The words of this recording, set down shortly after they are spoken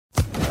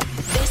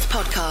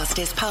podcast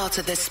is part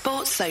of the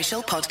Sports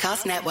Social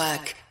Podcast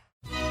Network.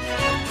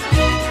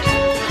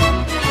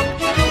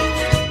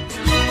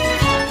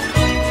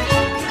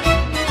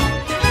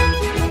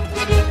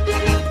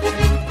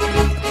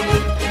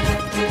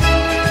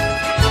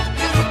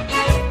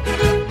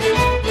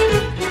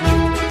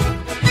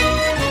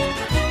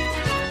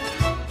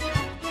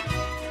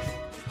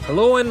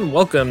 Hello and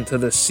welcome to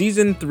the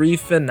Season 3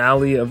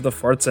 finale of the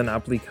Forza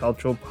Napoli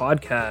Calcio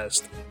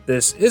podcast.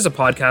 This is a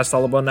podcast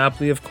all about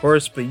Napoli, of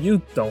course, but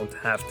you don't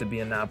have to be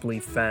a Napoli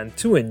fan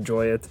to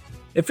enjoy it.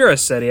 If you're a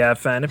Serie A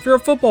fan, if you're a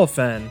football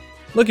fan,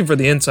 looking for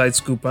the inside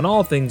scoop on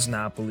all things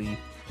Napoli,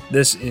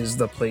 this is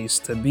the place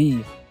to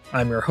be.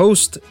 I'm your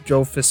host,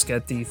 Joe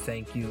Fischetti.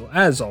 Thank you,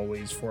 as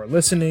always, for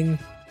listening.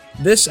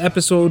 This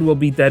episode will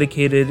be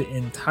dedicated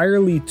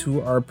entirely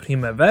to our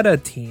Primavera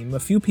team. A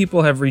few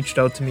people have reached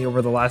out to me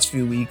over the last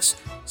few weeks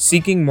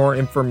seeking more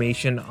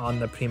information on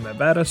the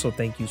Primavera, so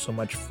thank you so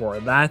much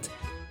for that.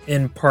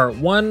 In part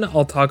 1,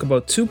 I'll talk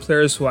about two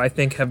players who I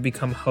think have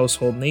become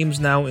household names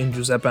now in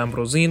Giuseppe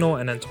Ambrosino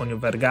and Antonio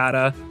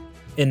Vergara.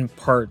 In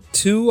part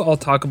 2, I'll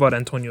talk about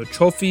Antonio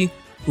Cioffi,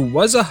 who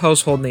was a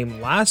household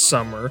name last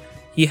summer.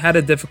 He had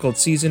a difficult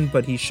season,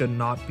 but he should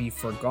not be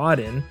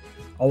forgotten.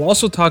 I'll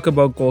also talk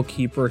about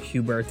goalkeeper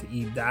Hubert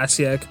E.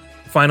 Dasiak.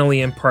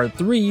 Finally, in part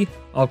 3,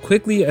 I'll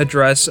quickly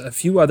address a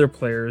few other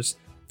players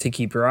to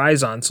keep your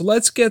eyes on. So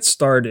let's get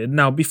started.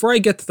 Now, before I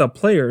get to the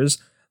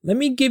players, let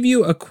me give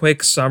you a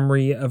quick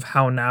summary of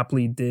how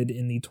Napoli did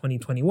in the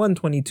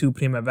 2021-22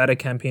 Primavera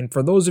campaign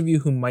for those of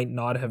you who might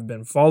not have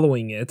been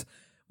following it.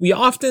 We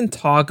often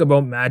talk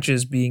about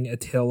matches being a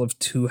tale of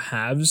two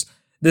halves.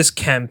 This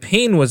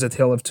campaign was a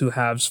tale of two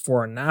halves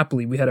for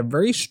Napoli. We had a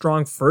very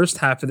strong first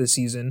half of the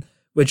season,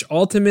 which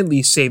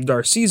ultimately saved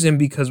our season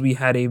because we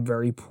had a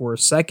very poor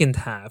second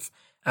half.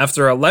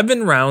 After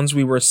 11 rounds,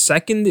 we were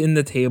second in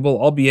the table,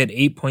 albeit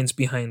 8 points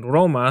behind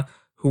Roma,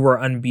 who were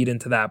unbeaten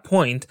to that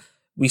point.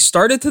 We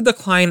started to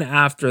decline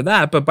after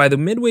that, but by the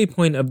midway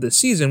point of the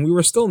season, we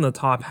were still in the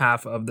top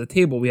half of the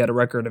table. We had a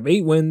record of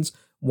 8 wins,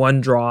 1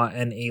 draw,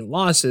 and 8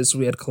 losses, so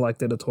we had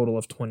collected a total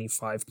of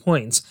 25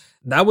 points.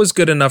 That was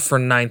good enough for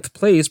 9th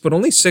place, but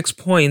only 6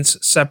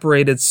 points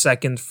separated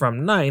 2nd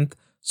from 9th,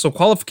 so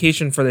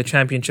qualification for the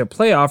championship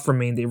playoff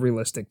remained a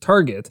realistic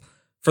target.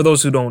 For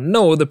those who don't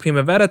know, the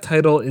Primavera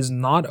title is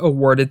not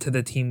awarded to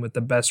the team with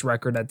the best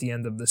record at the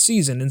end of the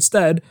season.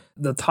 Instead,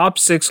 the top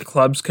 6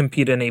 clubs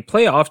compete in a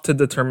playoff to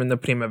determine the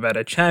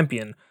Primavera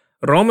champion.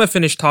 Roma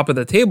finished top of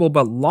the table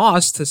but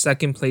lost to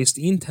second placed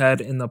Inter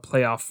in the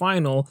playoff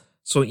final,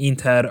 so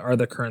Inter are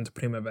the current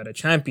Primavera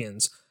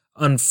champions.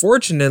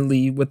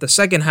 Unfortunately, with the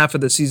second half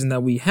of the season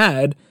that we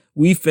had,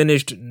 we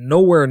finished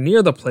nowhere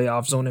near the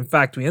playoff zone. In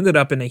fact, we ended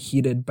up in a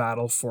heated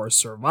battle for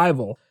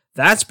survival.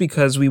 That's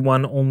because we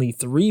won only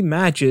 3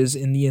 matches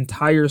in the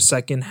entire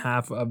second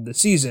half of the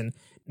season.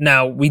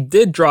 Now, we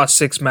did draw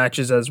 6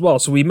 matches as well,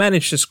 so we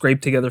managed to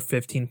scrape together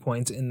 15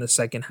 points in the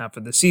second half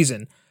of the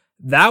season.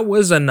 That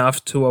was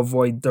enough to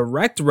avoid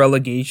direct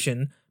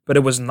relegation, but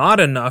it was not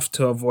enough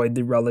to avoid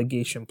the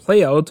relegation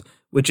playout,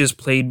 which is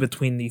played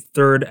between the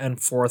 3rd and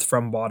 4th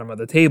from bottom of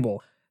the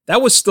table.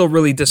 That was still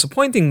really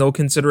disappointing though,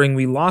 considering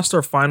we lost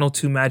our final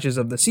 2 matches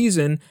of the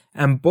season,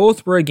 and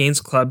both were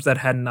against clubs that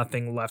had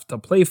nothing left to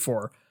play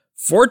for.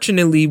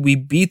 Fortunately, we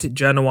beat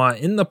Genoa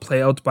in the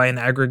playout by an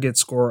aggregate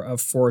score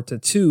of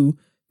 4-2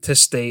 to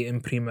stay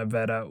in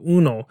Primavera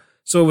Uno.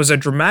 So it was a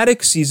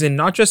dramatic season,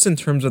 not just in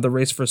terms of the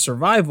race for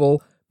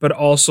survival, but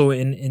also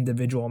in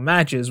individual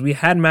matches. We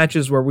had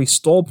matches where we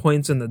stole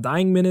points in the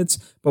dying minutes,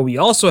 but we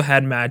also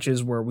had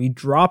matches where we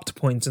dropped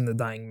points in the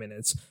dying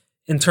minutes.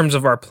 In terms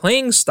of our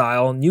playing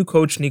style, new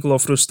coach Nicolo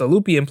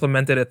Frustalupi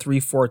implemented a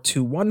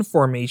 3-4-2-1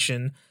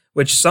 formation,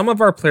 which some of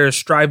our players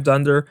strived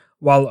under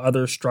while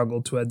others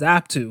struggled to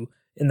adapt to.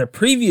 In the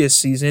previous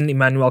season,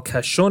 Emanuele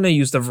Cascione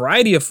used a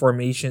variety of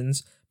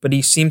formations, but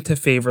he seemed to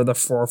favor the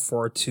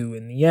 4-4-2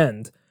 in the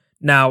end.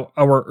 Now,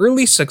 our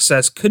early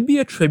success could be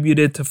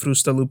attributed to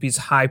Frustalupi's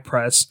high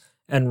press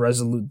and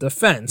resolute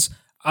defense.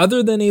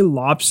 Other than a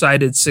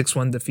lopsided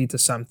 6-1 defeat to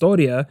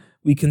Sampdoria,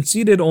 we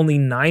conceded only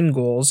 9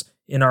 goals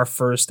in our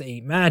first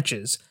 8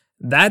 matches.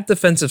 That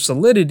defensive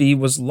solidity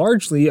was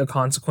largely a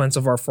consequence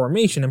of our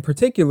formation. In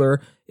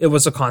particular, it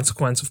was a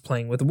consequence of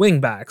playing with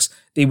wingbacks.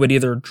 They would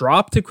either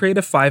drop to create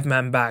a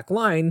 5-man back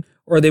line,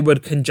 or they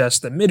would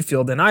congest the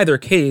midfield. In either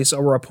case,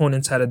 our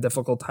opponents had a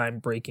difficult time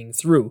breaking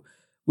through.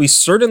 We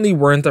certainly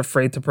weren't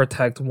afraid to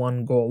protect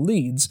 1-goal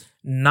leads.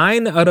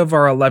 9 out of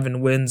our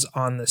 11 wins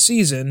on the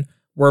season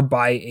were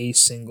by a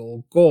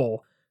single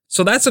goal.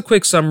 So that's a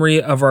quick summary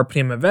of our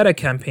Primavera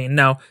campaign.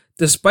 Now,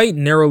 despite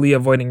narrowly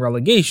avoiding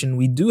relegation,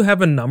 we do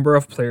have a number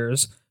of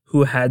players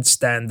who had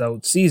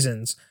standout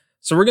seasons.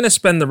 So we're going to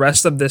spend the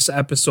rest of this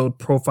episode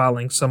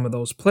profiling some of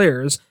those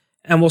players,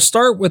 and we'll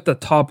start with the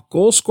top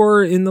goal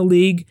scorer in the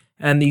league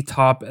and the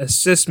top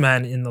assist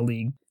man in the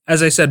league.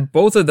 As I said,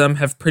 both of them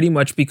have pretty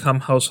much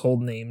become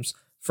household names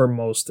for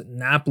most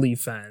Napoli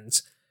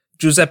fans.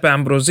 Giuseppe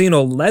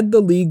Ambrosino led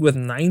the league with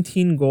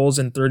 19 goals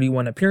in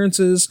 31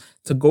 appearances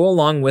to go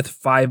along with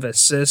 5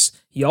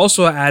 assists. He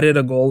also added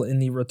a goal in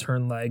the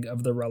return leg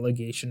of the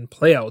relegation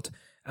playout.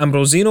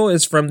 Ambrosino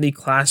is from the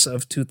class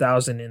of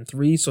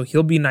 2003, so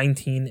he'll be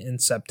 19 in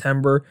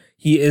September.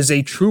 He is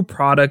a true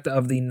product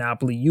of the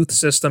Napoli youth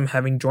system,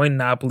 having joined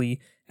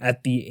Napoli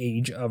at the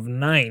age of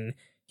 9.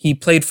 He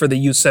played for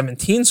the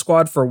U17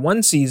 squad for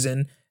 1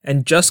 season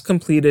and just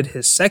completed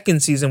his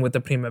 2nd season with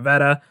the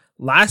Primavera.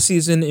 Last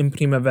season in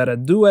Primavera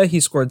 2, he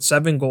scored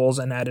 7 goals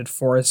and added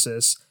 4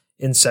 assists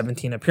in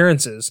 17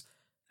 appearances.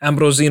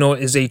 Ambrosino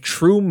is a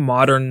true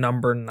modern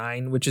number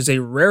 9, which is a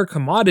rare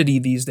commodity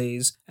these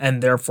days,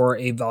 and therefore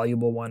a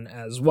valuable one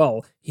as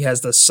well. He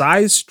has the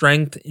size,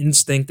 strength,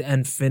 instinct,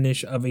 and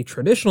finish of a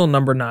traditional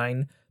number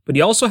 9, but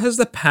he also has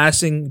the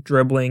passing,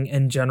 dribbling,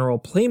 and general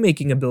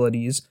playmaking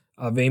abilities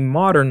of a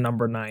modern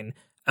number 9.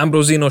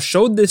 Ambrosino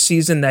showed this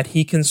season that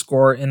he can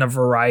score in a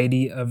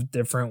variety of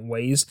different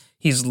ways.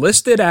 He's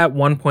listed at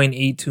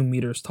 1.82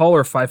 meters tall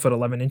or 5 foot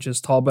 11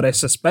 inches tall, but I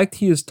suspect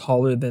he is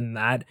taller than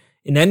that.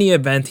 In any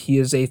event, he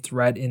is a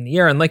threat in the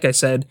air, and like I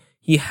said,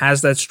 he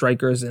has that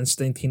striker's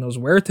instinct. He knows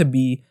where to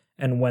be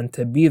and when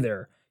to be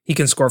there. He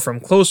can score from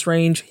close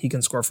range, he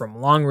can score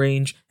from long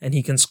range, and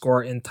he can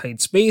score in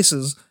tight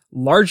spaces,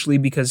 largely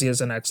because he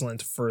has an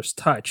excellent first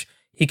touch.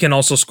 He can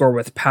also score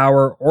with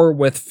power or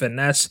with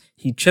finesse.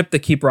 He chipped the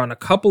keeper on a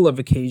couple of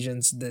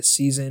occasions this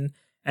season,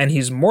 and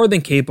he's more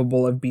than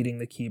capable of beating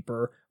the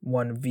keeper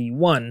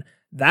 1v1.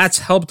 That's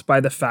helped by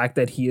the fact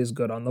that he is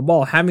good on the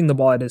ball. Having the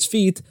ball at his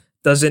feet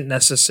doesn't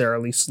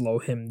necessarily slow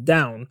him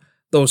down.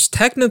 Those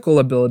technical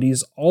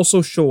abilities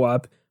also show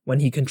up when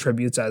he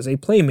contributes as a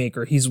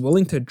playmaker. He's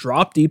willing to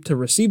drop deep to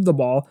receive the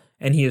ball,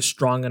 and he is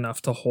strong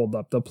enough to hold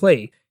up the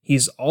play.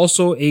 He's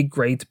also a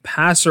great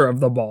passer of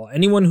the ball.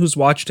 Anyone who's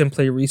watched him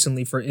play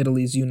recently for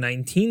Italy's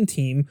U19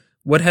 team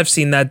would have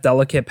seen that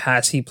delicate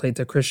pass he played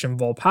to Christian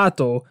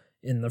Volpato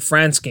in the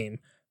France game.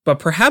 But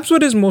perhaps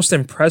what is most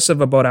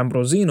impressive about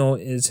Ambrosino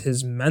is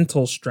his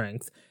mental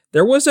strength.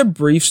 There was a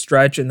brief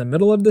stretch in the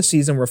middle of the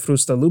season where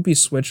Frustalupi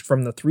switched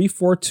from the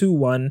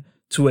 3-4-2-1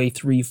 to a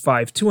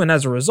 3-5-2, and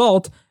as a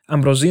result,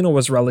 Ambrosino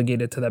was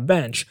relegated to the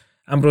bench.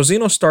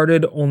 Ambrosino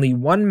started only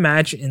 1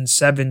 match in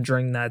 7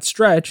 during that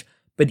stretch,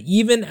 but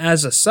even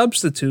as a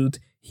substitute,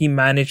 he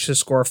managed to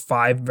score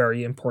 5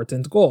 very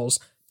important goals.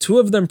 2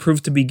 of them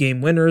proved to be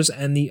game winners,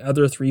 and the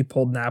other 3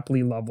 pulled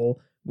Napoli level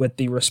with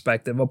the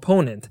respective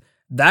opponent.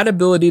 That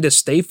ability to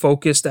stay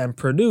focused and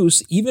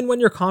produce, even when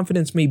your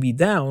confidence may be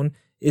down,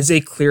 is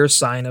a clear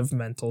sign of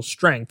mental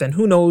strength. And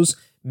who knows,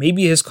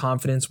 maybe his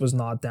confidence was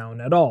not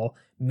down at all.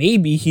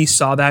 Maybe he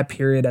saw that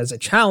period as a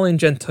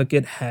challenge and took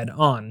it head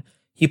on.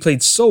 He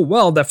played so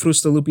well that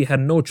Frustalupi had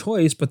no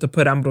choice but to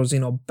put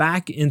Ambrosino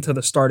back into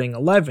the starting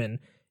 11.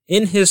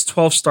 In his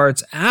 12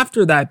 starts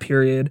after that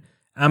period,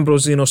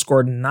 Ambrosino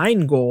scored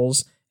 9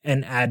 goals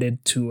and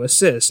added 2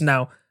 assists.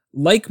 Now,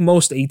 like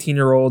most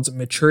 18-year-olds,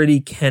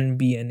 maturity can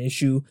be an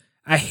issue.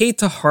 I hate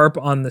to harp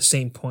on the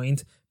same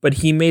point, but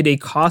he made a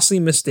costly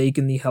mistake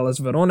in the Hellas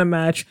Verona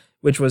match,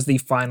 which was the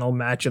final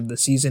match of the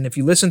season. If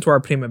you listen to our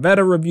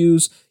Primavera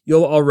reviews,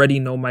 you'll already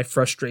know my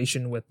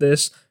frustration with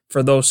this.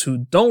 For those who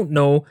don't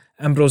know,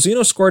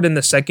 Ambrosino scored in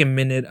the 2nd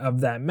minute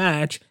of that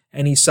match,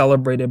 and he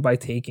celebrated by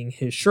taking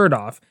his shirt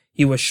off.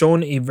 He was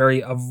shown a very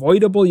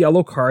avoidable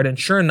yellow card, and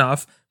sure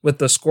enough, with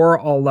the score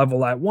all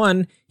level at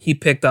 1, he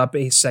picked up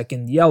a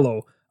 2nd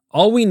yellow.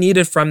 All we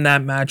needed from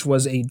that match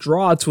was a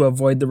draw to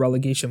avoid the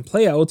relegation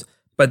playout,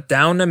 but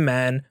down a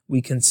man,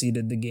 we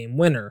conceded the game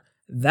winner.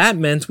 That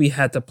meant we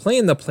had to play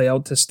in the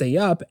playout to stay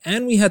up,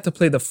 and we had to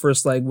play the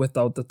first leg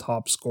without the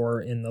top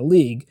scorer in the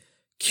league.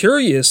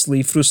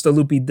 Curiously,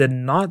 Frustalupi did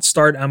not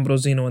start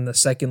Ambrosino in the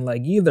 2nd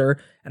leg either,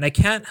 and I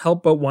can't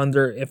help but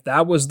wonder if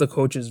that was the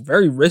coach's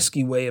very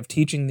risky way of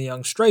teaching the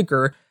young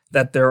striker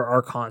that there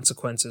are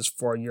consequences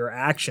for your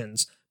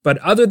actions. But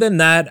other than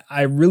that,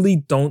 I really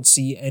don't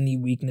see any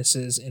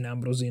weaknesses in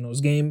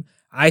Ambrosino's game.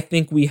 I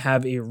think we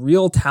have a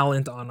real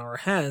talent on our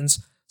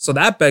hands, so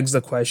that begs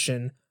the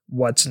question,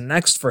 what's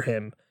next for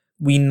him?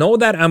 We know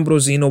that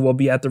Ambrosino will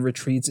be at the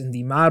retreats in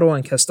Di Maro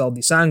and Castel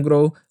di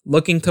Sangro,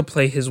 looking to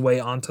play his way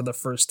onto the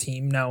first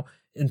team. Now,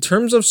 in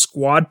terms of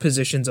squad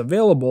positions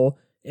available,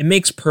 it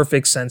makes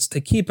perfect sense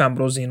to keep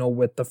Ambrosino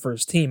with the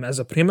first team. As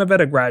a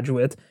Primavera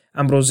graduate,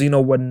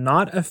 Ambrosino would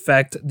not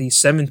affect the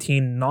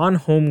 17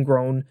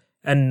 non-homegrown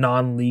and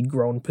non-league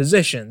grown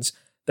positions.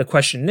 The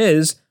question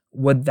is,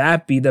 would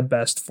that be the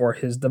best for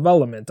his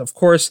development? Of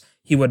course,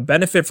 he would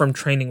benefit from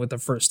training with the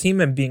first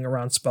team and being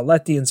around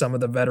Spalletti and some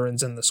of the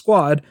veterans in the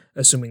squad,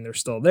 assuming they're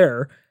still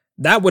there.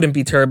 That wouldn't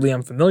be terribly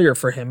unfamiliar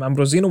for him.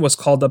 Ambrosino was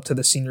called up to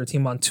the senior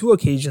team on 2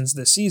 occasions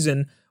this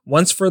season,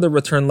 once for the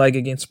return leg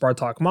against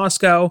Spartak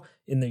Moscow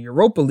in the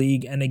Europa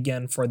League, and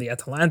again for the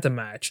Atalanta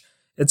match.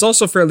 It's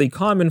also fairly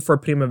common for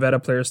Primavera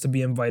players to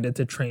be invited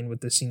to train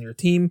with the senior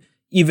team,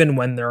 even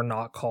when they're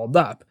not called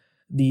up.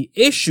 The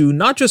issue,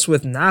 not just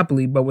with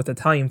Napoli, but with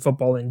Italian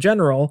football in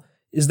general,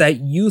 is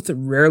that youth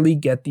rarely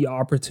get the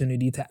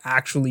opportunity to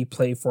actually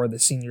play for the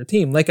senior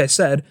team. Like I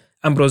said,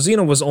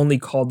 Ambrosino was only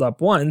called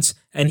up once,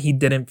 and he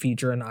didn't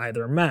feature in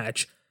either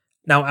match.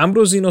 Now,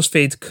 Ambrosino's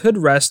fate could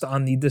rest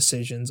on the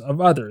decisions of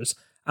others.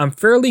 I'm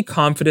fairly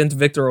confident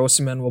Victor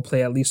Osimhen will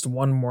play at least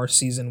one more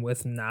season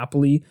with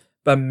Napoli,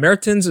 but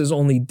Mertens is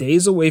only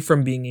days away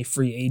from being a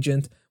free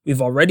agent.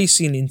 We've already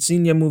seen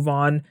Insigne move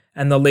on,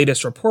 and the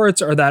latest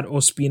reports are that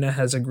Ospina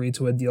has agreed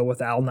to a deal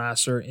with Al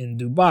Nassr in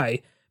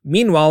Dubai.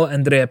 Meanwhile,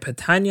 Andrea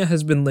Petagna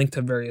has been linked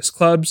to various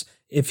clubs.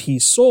 If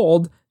he's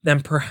sold,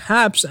 then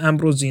perhaps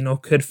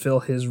Ambrosino could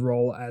fill his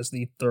role as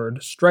the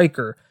third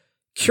striker.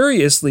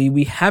 Curiously,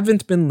 we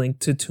haven't been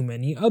linked to too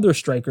many other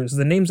strikers.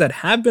 The names that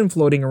have been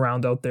floating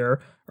around out there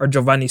are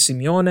Giovanni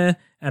Simeone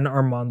and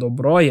Armando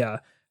Broja,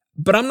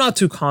 but I'm not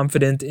too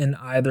confident in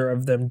either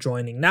of them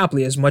joining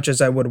Napoli as much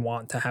as I would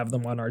want to have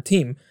them on our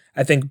team.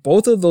 I think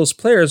both of those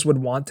players would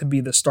want to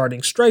be the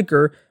starting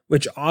striker,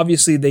 which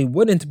obviously they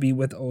wouldn't be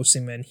with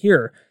Osimhen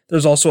here.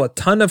 There's also a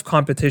ton of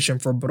competition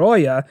for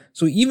Broja,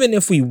 so even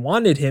if we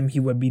wanted him, he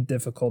would be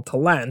difficult to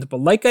land. But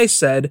like I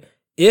said,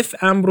 if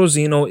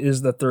Ambrosino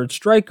is the third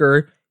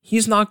striker,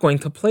 he's not going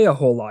to play a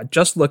whole lot.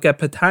 Just look at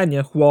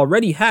Petagna, who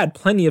already had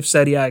plenty of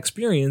Serie A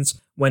experience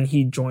when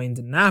he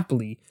joined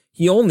Napoli.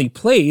 He only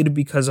played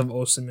because of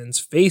Osimhen's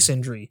face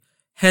injury.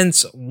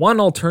 Hence, one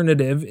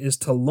alternative is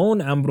to loan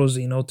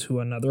Ambrosino to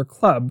another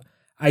club.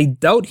 I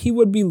doubt he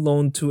would be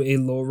loaned to a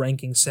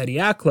low-ranking Serie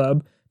A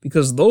club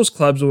because those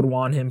clubs would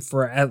want him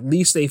for at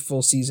least a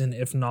full season,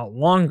 if not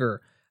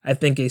longer. I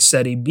think a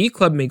Serie B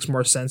club makes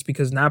more sense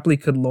because Napoli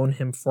could loan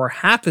him for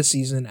half a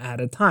season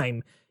at a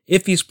time.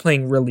 If he's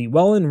playing really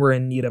well and we're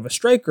in need of a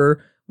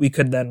striker, we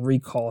could then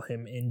recall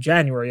him in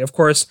January. Of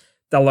course,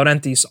 De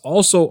Laurentiis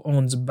also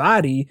owns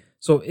Bari,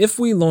 so if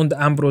we loaned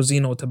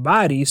Ambrosino to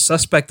Bari,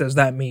 suspect as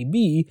that may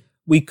be,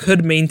 we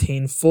could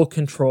maintain full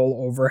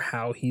control over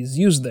how he's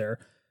used there.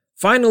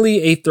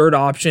 Finally, a third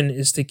option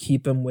is to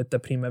keep him with the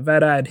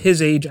Primavera. At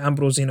his age,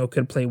 Ambrosino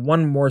could play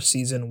one more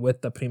season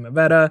with the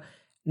Primavera.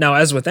 Now,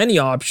 as with any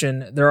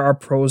option, there are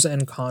pros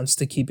and cons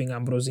to keeping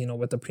Ambrosino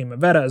with the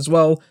Primavera as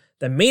well.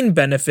 The main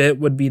benefit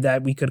would be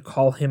that we could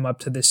call him up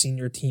to the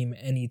senior team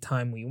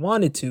anytime we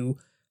wanted to.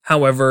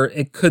 However,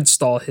 it could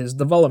stall his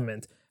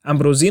development.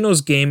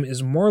 Ambrosino's game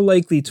is more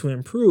likely to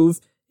improve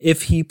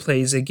if he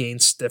plays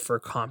against stiffer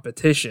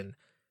competition.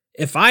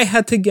 If I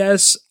had to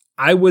guess,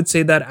 I would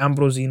say that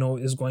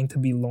Ambrosino is going to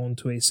be loaned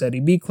to a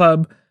Serie B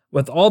club.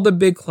 With all the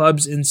big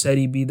clubs in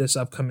Serie B this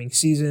upcoming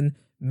season,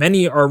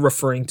 many are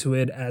referring to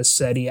it as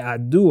Serie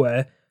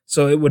A2,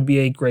 so it would be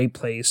a great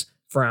place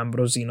for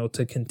Ambrosino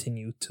to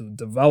continue to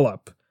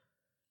develop.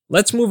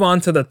 Let's move on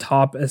to the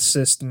top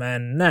assist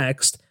man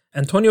next.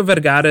 Antonio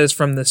Vergara is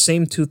from the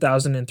same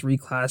 2003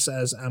 class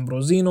as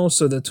Ambrosino,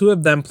 so the two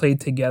of them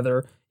played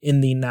together in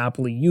the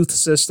Napoli youth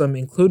system,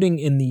 including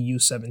in the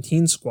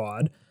U17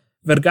 squad.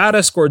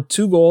 Vergara scored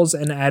 2 goals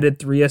and added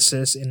 3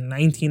 assists in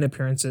 19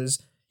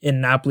 appearances in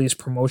Napoli's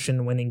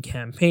promotion-winning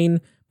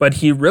campaign, but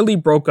he really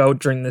broke out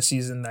during the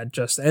season that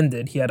just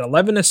ended. He had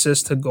 11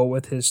 assists to go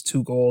with his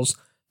 2 goals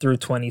through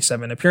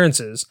 27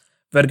 appearances.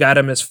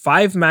 Vergara missed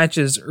 5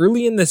 matches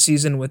early in the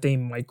season with a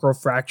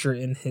microfracture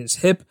in his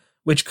hip,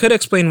 which could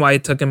explain why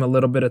it took him a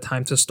little bit of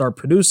time to start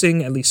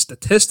producing, at least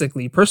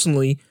statistically.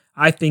 Personally,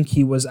 I think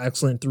he was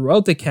excellent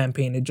throughout the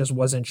campaign, it just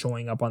wasn't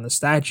showing up on the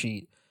stat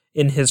sheet.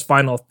 In his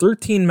final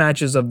 13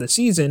 matches of the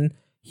season,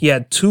 he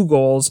had 2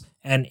 goals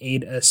and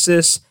 8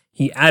 assists.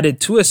 He added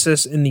 2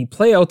 assists in the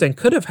playout and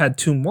could have had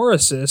 2 more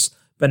assists,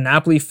 but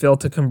Napoli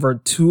failed to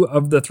convert 2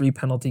 of the 3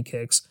 penalty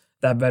kicks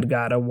that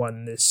Vergara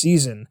won this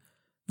season.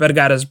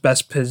 Vergara's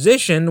best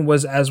position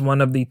was as one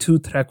of the 2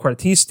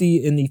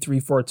 trequartisti in the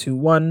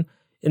 3-4-2-1.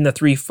 In the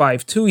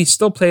 3-5-2, he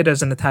still played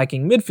as an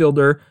attacking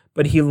midfielder,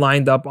 but he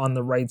lined up on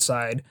the right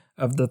side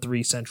of the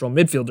 3 central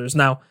midfielders.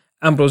 Now,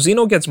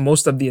 Ambrosino gets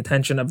most of the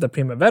attention of the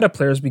Primavera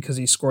players because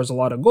he scores a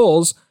lot of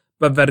goals,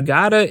 but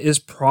Vergara is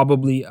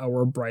probably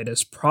our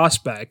brightest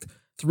prospect.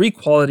 3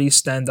 qualities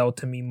stand out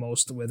to me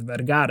most with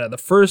Vergara. The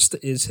first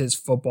is his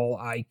football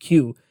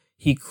IQ.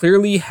 He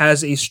clearly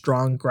has a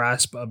strong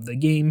grasp of the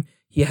game.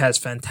 He has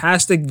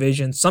fantastic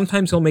vision.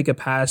 Sometimes he'll make a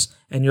pass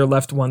and you're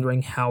left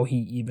wondering how he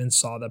even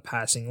saw the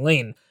passing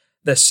lane.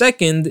 The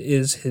second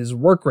is his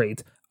work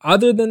rate.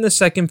 Other than the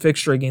second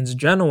fixture against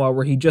Genoa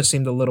where he just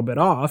seemed a little bit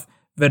off,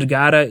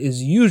 Vergara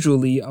is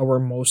usually our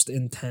most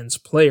intense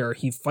player.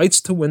 He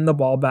fights to win the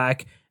ball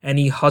back and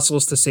he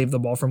hustles to save the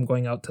ball from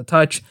going out to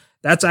touch.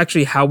 That's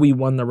actually how we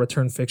won the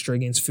return fixture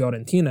against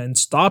Fiorentina. In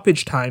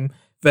stoppage time,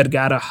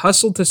 Vergara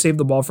hustled to save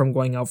the ball from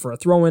going out for a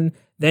throw-in,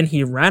 then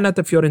he ran at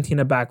the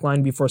Fiorentina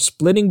backline before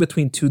splitting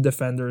between 2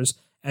 defenders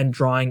and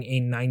drawing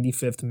a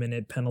 95th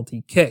minute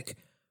penalty kick.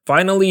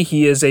 Finally,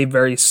 he is a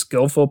very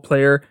skillful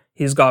player.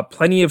 He's got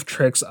plenty of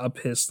tricks up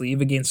his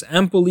sleeve. Against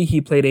Empoli,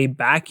 he played a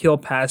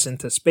backheel pass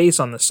into space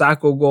on the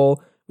Sacco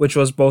goal, which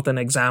was both an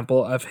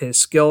example of his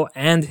skill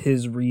and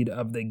his read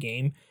of the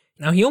game.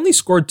 Now, he only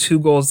scored 2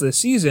 goals this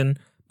season,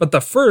 but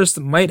the first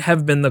might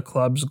have been the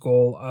club's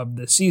goal of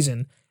the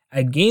season.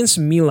 Against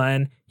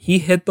Milan, he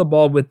hit the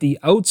ball with the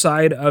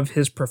outside of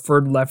his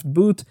preferred left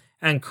boot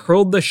and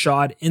curled the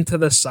shot into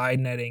the side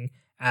netting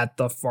at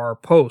the far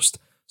post.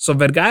 So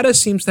Vergara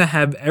seems to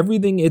have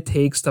everything it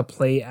takes to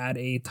play at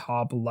a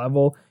top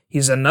level.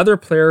 He's another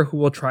player who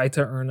will try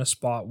to earn a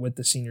spot with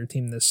the senior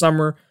team this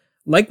summer.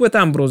 Like with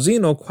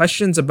Ambrosino,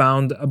 questions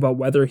abound about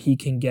whether he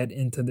can get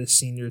into the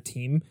senior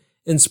team.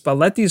 In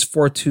Spalletti's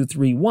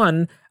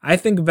 4-2-3-1, I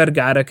think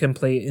Vergara can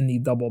play in the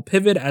double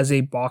pivot as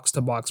a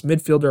box-to-box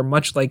midfielder,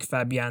 much like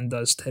Fabian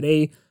does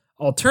today.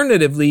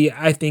 Alternatively,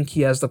 I think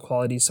he has the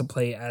qualities to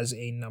play as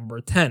a number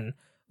 10.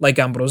 Like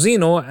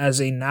Ambrosino,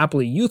 as a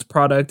Napoli youth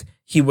product,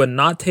 he would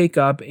not take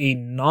up a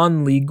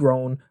non-league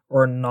grown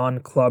or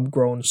non-club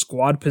grown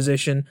squad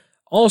position.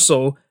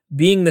 Also,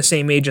 being the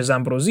same age as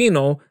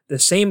Ambrosino, the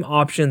same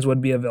options would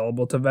be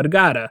available to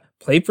Vergara.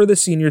 Play for the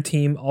senior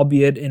team,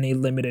 albeit in a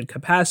limited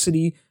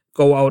capacity,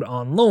 go out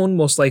on loan,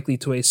 most likely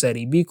to a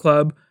Serie B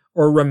club,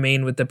 or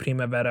remain with the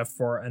Primavera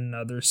for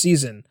another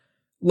season.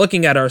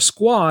 Looking at our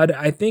squad,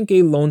 I think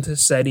a loan to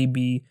Serie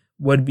B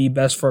would be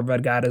best for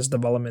Vergara's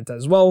development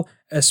as well,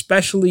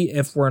 especially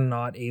if we're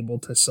not able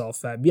to sell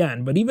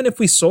Fabian. But even if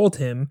we sold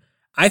him,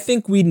 I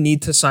think we'd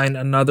need to sign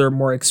another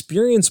more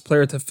experienced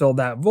player to fill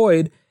that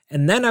void,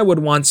 and then I would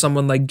want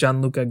someone like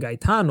Gianluca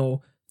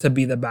Gaetano to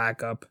be the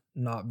backup,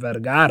 not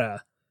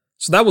Vergara.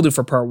 So that will do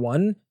for part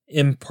 1.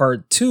 In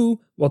part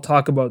 2, we'll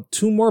talk about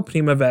 2 more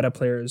Primavera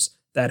players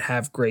that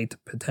have great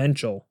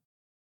potential.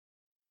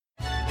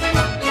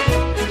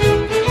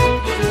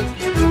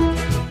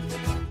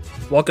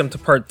 Welcome to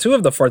part 2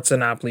 of the Forza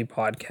Napoli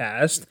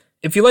podcast.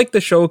 If you like the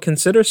show,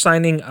 consider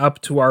signing up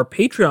to our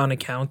Patreon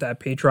account at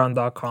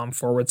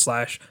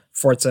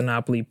patreon.com/Forza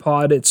Napoli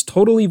pod. It's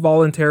totally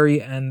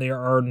voluntary and there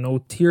are no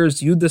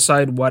tiers. You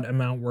decide what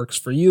amount works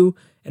for you.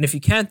 And if you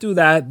can't do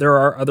that, there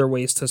are other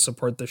ways to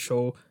support the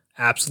show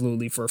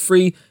absolutely for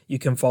free. You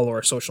can follow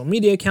our social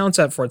media accounts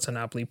at Forza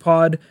Napoli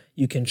pod.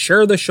 You can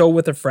share the show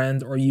with a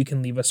friend, or you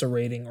can leave us a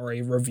rating or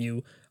a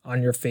review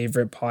on your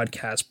favorite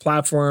podcast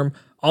platform.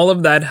 All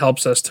of that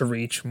helps us to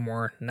reach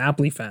more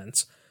Napoli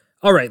fans.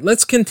 All right,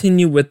 let's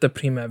continue with the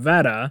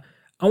Primavera.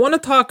 I want to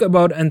talk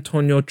about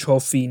Antonio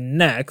Cioffi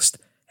next.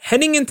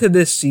 Heading into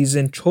this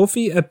season,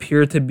 Cioffi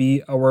appeared to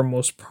be our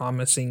most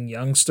promising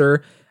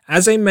youngster.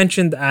 As I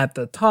mentioned at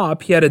the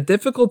top, he had a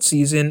difficult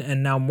season,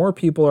 and now more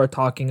people are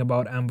talking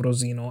about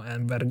Ambrosino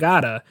and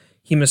Vergara.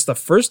 He missed the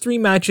first 3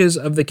 matches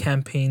of the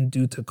campaign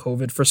due to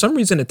COVID. For some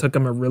reason, it took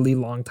him a really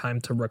long time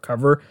to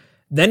recover.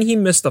 Then he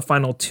missed the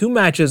final 2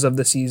 matches of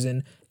the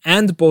season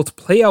and both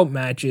playout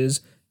matches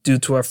due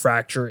to a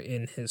fracture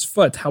in his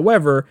foot.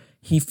 However,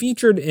 he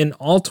featured in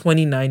all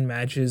 29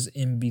 matches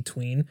in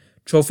between.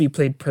 Cioffi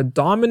played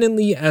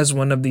predominantly as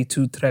one of the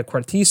 2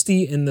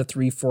 trequartisti in the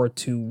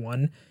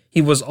 3-4-2-1.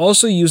 He was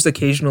also used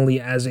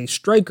occasionally as a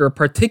striker,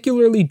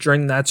 particularly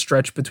during that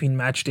stretch between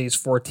match days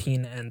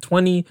 14 and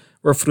 20,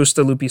 where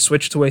Frustalupi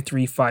switched to a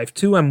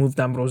 3-5-2 and moved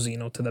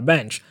Ambrosino to the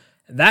bench.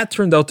 That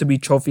turned out to be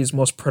Cioffi's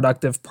most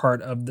productive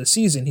part of the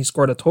season. He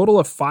scored a total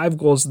of 5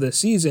 goals this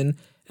season,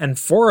 and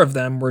 4 of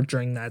them were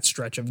during that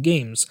stretch of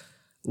games.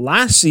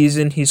 Last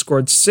season, he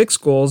scored 6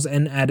 goals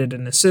and added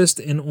an assist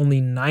in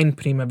only 9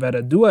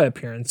 Primavera Due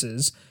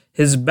appearances.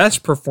 His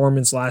best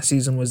performance last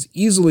season was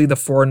easily the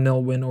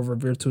 4-0 win over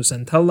Virtus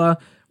Entella,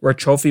 where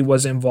Cioffi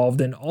was involved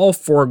in all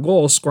 4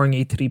 goals, scoring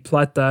a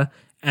tripleta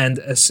and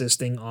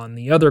assisting on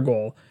the other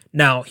goal.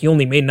 Now, he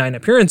only made 9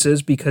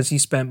 appearances because he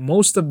spent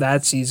most of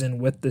that season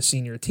with the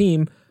senior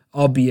team,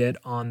 albeit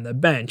on the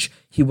bench.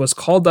 He was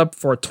called up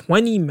for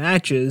 20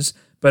 matches,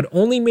 but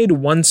only made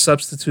 1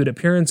 substitute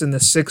appearance in the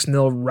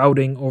 6-0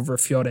 routing over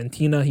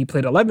Fiorentina. He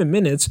played 11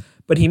 minutes,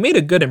 but he made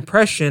a good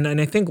impression, and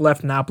I think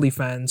left Napoli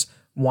fans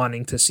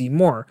wanting to see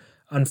more.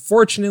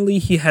 Unfortunately,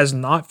 he has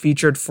not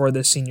featured for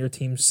the senior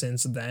team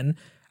since then.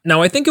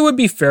 Now, I think it would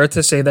be fair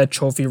to say that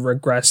Cioffi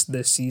regressed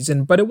this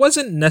season, but it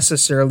wasn't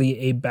necessarily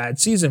a bad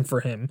season for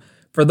him.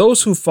 For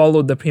those who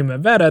followed the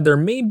Primavera, there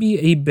may be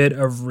a bit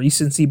of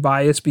recency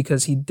bias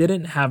because he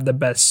didn't have the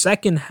best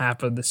second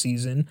half of the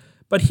season,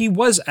 but he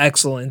was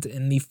excellent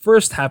in the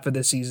first half of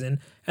the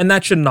season, and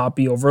that should not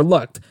be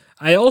overlooked.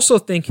 I also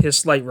think his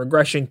slight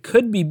regression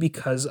could be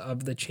because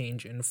of the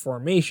change in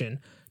formation.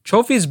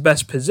 Cioffi's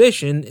best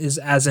position is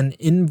as an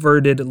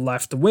inverted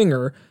left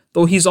winger,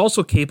 though he's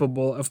also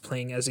capable of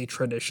playing as a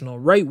traditional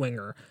right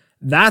winger.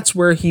 That's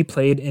where he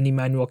played in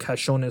Emanuel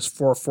Cascione's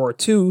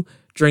 4-4-2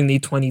 during the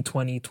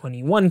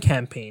 2020-21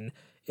 campaign.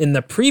 In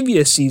the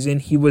previous season,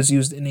 he was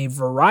used in a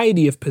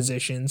variety of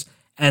positions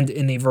and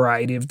in a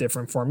variety of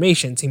different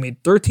formations. He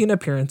made 13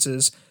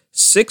 appearances,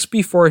 6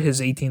 before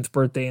his 18th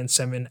birthday and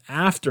 7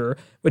 after,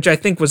 which I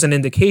think was an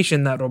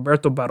indication that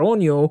Roberto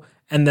Baronio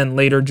and then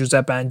later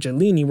Giuseppe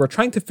Angelini were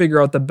trying to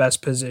figure out the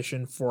best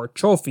position for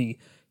Cioffi.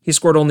 He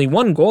scored only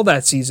 1 goal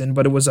that season,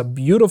 but it was a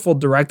beautiful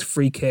direct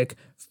free kick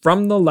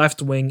from the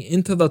left wing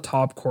into the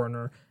top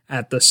corner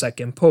at the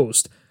second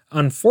post.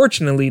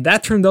 Unfortunately,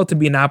 that turned out to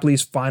be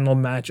Napoli's final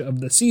match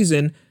of the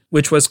season,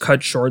 which was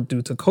cut short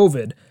due to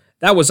COVID.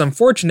 That was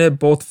unfortunate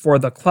both for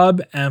the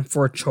club and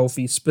for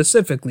Cioffi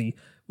specifically.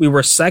 We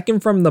were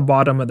second from the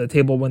bottom of the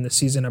table when the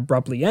season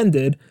abruptly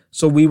ended,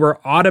 so we were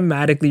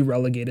automatically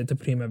relegated to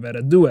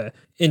Primavera 2.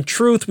 In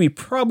truth, we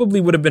probably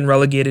would have been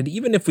relegated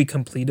even if we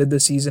completed the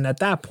season. At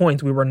that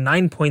point, we were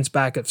 9 points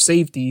back of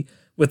safety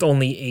with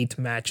only 8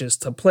 matches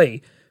to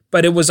play.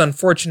 But it was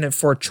unfortunate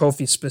for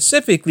Trophy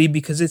specifically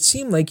because it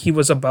seemed like he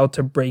was about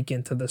to break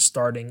into the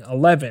starting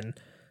 11.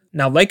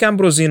 Now, like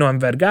Ambrosino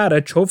and Vergara,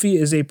 Trophy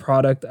is a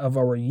product of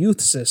our youth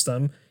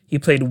system. He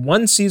played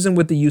 1 season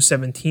with the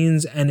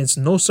U17s, and it's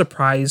no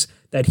surprise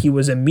that he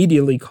was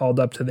immediately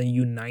called up to the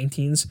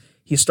U19s.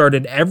 He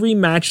started every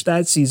match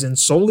that season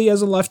solely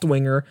as a left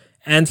winger,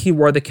 and he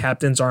wore the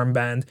captain's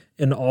armband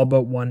in all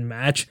but 1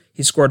 match.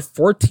 He scored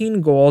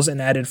 14 goals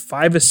and added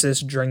 5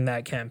 assists during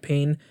that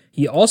campaign.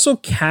 He also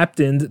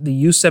captained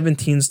the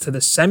U17s to the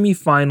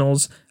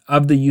semifinals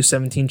of the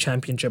U17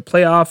 Championship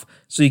playoff,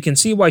 so you can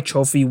see why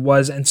Trophy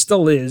was and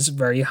still is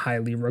very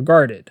highly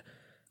regarded.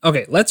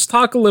 Okay, let's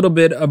talk a little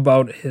bit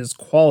about his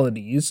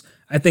qualities.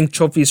 I think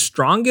Trophy's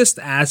strongest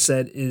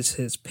asset is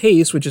his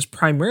pace, which is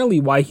primarily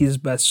why he's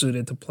best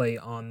suited to play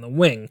on the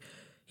wing.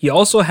 He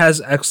also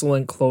has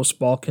excellent close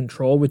ball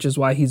control, which is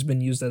why he's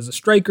been used as a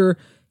striker.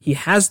 He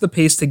has the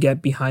pace to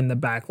get behind the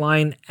back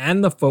line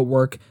and the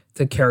footwork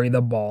to carry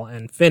the ball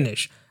and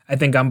finish. I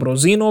think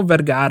Ambrosino,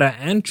 Vergara,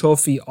 and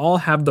Trophy all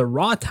have the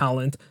raw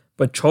talent,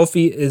 but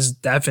Trophy is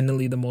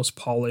definitely the most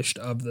polished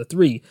of the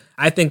 3.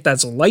 I think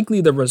that's likely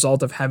the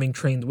result of having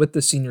trained with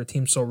the senior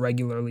team so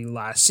regularly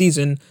last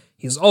season.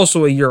 He's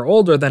also a year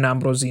older than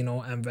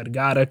Ambrosino and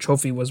Vergara.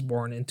 Trophy was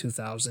born in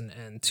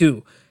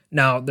 2002.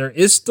 Now, there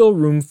is still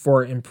room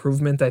for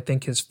improvement. I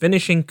think his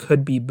finishing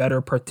could be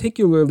better,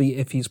 particularly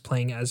if he's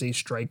playing as a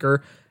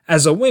striker.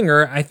 As a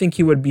winger, I think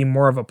he would be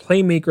more of a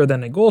playmaker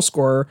than a goal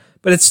scorer,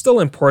 but it's still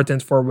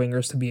important for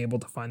wingers to be able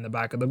to find the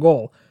back of the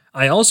goal.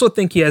 I also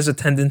think he has a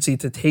tendency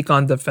to take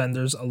on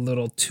defenders a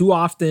little too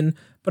often,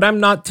 but I'm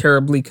not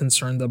terribly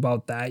concerned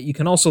about that. You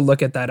can also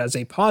look at that as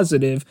a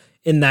positive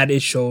in that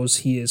it shows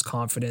he is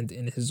confident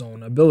in his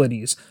own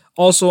abilities.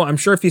 Also, I'm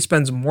sure if he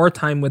spends more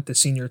time with the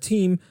senior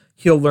team,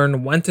 he'll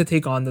learn when to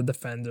take on the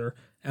defender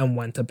and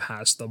when to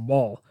pass the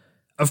ball.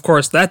 Of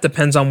course, that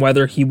depends on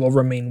whether he will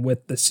remain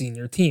with the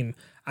senior team.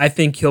 I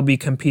think he'll be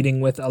competing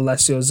with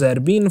Alessio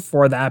Zerbin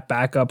for that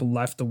backup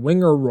left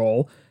winger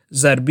role.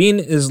 Zerbin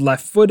is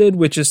left-footed,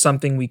 which is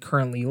something we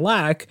currently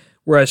lack,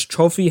 whereas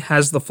Trophy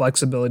has the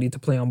flexibility to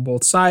play on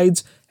both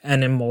sides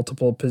and in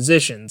multiple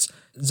positions.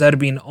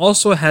 Zerbin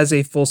also has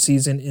a full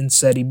season in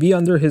Serie B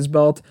under his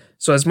belt,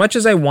 so as much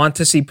as I want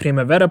to see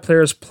Primavera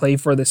players play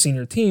for the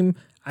senior team,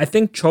 I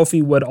think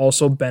Trophy would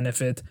also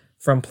benefit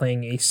from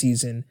playing a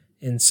season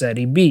in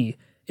Serie B.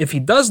 If he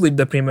does leave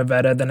the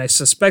Primavera, then I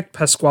suspect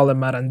Pasquale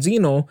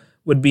Maranzino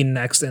would be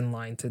next in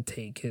line to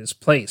take his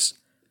place.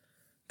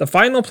 The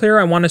final player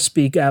I want to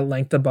speak at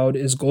length about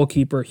is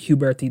goalkeeper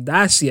Hubert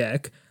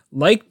Idasiak.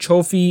 Like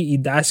Trophy,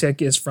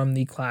 Idasiak is from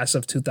the class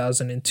of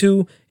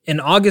 2002. In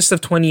August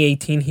of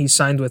 2018, he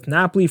signed with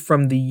Napoli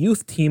from the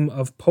youth team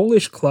of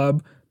Polish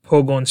club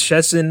Pogoń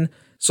Szczecin.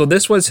 So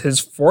this was his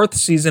 4th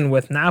season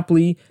with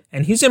Napoli,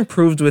 and he's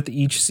improved with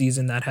each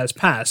season that has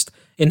passed.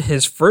 In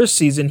his first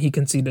season, he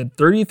conceded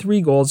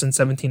 33 goals in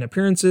 17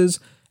 appearances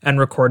and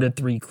recorded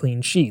 3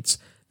 clean sheets.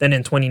 Then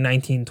in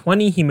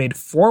 2019-20, he made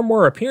 4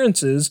 more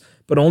appearances,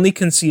 but only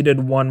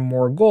conceded 1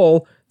 more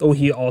goal, though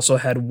he also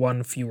had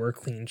 1 fewer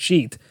clean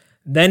sheet.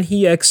 Then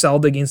he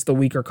excelled against the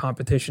weaker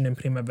competition in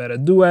Primavera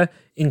 2,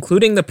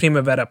 including the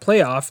Primavera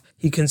playoff.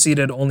 He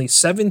conceded only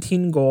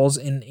 17 goals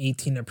in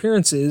 18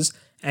 appearances,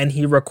 and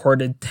he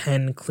recorded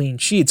 10 clean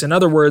sheets. In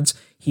other words,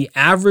 he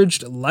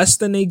averaged less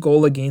than a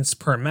goal against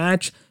per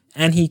match,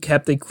 and he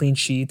kept a clean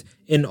sheet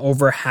in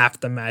over half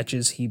the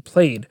matches he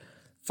played.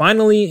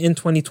 Finally, in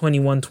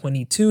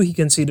 2021-22, he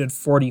conceded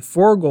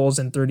 44 goals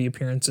in 30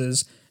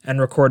 appearances and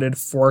recorded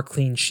 4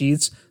 clean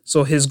sheets.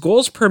 So his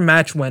goals per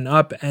match went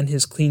up and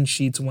his clean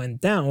sheets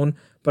went down,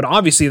 but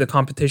obviously the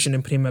competition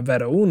in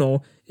Primavera 1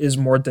 is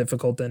more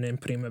difficult than in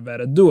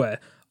Primavera 2.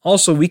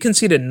 Also, we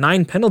conceded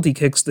 9 penalty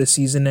kicks this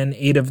season and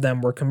 8 of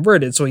them were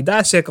converted, so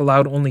Idasiak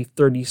allowed only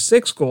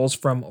 36 goals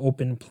from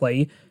open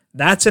play.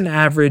 That's an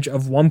average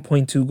of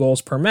 1.2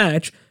 goals per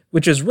match,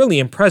 which is really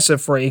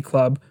impressive for a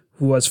club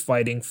who was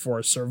fighting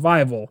for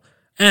survival.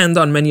 And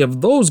on many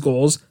of those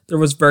goals, there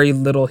was very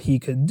little he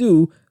could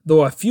do,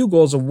 though a few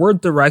goals were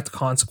direct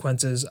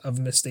consequences of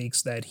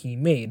mistakes that he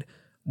made.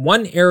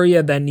 One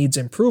area that needs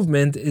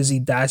improvement is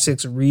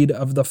Idasiak's read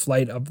of the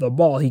flight of the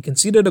ball. He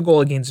conceded a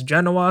goal against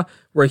Genoa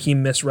where he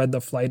misread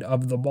the flight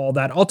of the ball.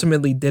 That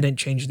ultimately didn't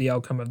change the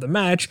outcome of the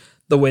match,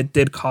 though it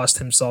did cost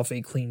himself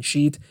a clean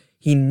sheet.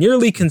 He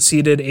nearly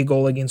conceded a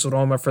goal against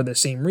Roma for the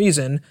same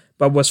reason,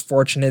 but was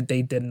fortunate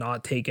they did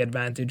not take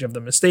advantage of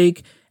the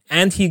mistake,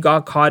 and he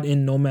got caught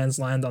in no man's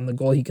land on the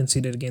goal he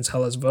conceded against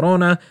Hellas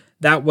Verona.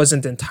 That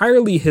wasn't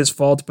entirely his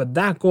fault, but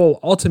that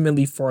goal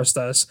ultimately forced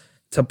us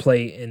to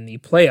play in the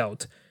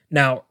playout.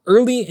 Now,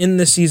 early in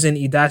the season,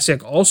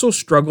 Idasiak also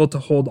struggled to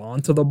hold on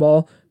to the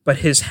ball, but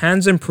his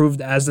hands improved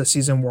as the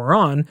season wore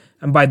on,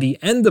 and by the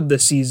end of the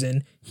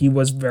season, he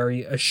was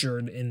very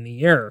assured in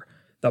the air.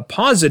 The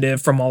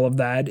positive from all of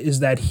that is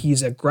that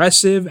he's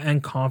aggressive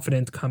and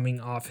confident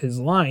coming off his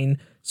line,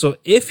 so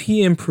if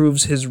he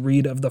improves his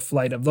read of the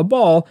flight of the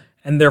ball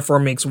and therefore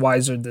makes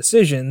wiser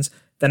decisions,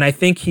 then I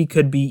think he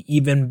could be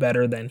even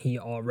better than he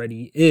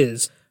already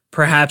is.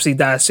 Perhaps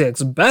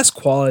Idasek's best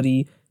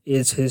quality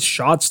is his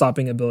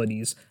shot-stopping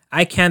abilities.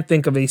 I can't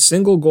think of a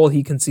single goal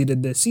he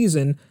conceded this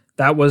season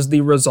that was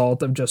the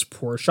result of just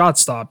poor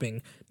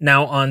shot-stopping.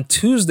 Now, on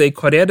Tuesday,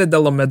 Corriere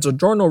dello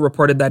Mezzogiorno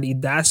reported that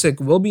Idasek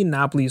will be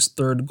Napoli's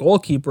third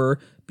goalkeeper,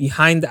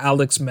 behind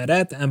Alex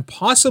Meret and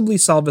possibly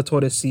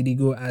Salvatore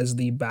Sirigu as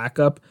the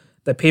backup.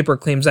 The paper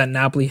claims that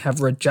Napoli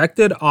have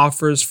rejected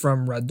offers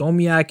from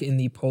Radomiak in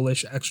the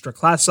Polish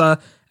Ekstraklasa,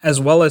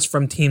 as well as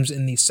from teams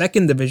in the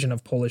second division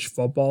of Polish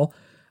football.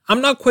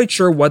 I'm not quite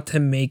sure what to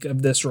make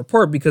of this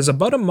report because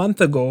about a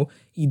month ago,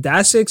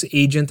 Idasek's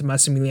agent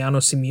Massimiliano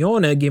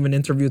Simeone gave an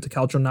interview to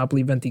Calcio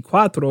Napoli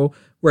 24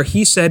 where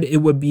he said it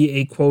would be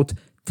a, quote,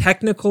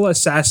 technical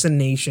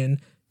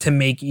assassination to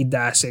make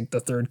Idasek the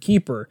third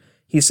keeper.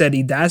 He said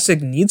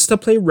Idasek needs to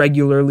play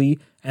regularly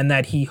and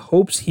that he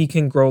hopes he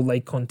can grow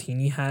like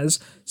Contini has.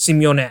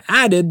 Simeone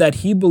added that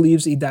he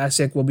believes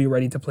Idasek will be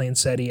ready to play in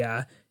Serie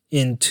A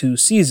in 2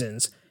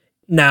 seasons.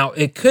 Now,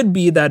 it could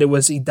be that it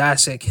was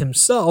Idasek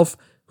himself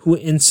who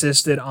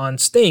insisted on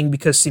staying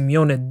because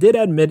Simeone did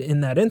admit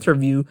in that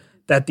interview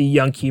that the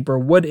young keeper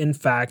would in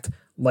fact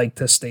like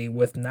to stay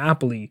with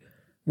Napoli.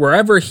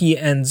 Wherever he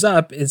ends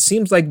up, it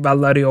seems like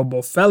Valerio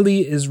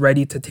Boffelli is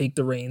ready to take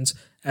the reins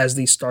as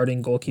the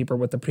starting goalkeeper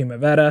with the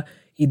Primavera.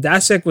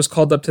 Idasek was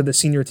called up to the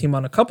senior team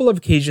on a couple of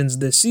occasions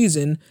this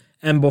season,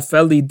 and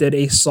Boffelli did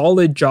a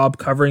solid job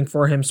covering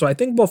for him, so I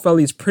think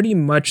Boffelli's pretty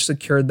much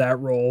secured that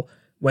role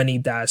when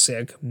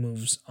Idasek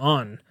moves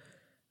on.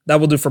 That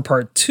will do for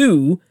part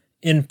 2.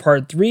 In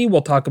part 3,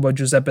 we'll talk about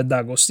Giuseppe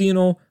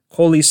D'Agostino,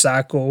 Coli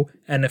Sacco,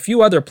 and a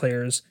few other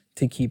players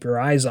to keep your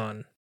eyes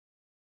on.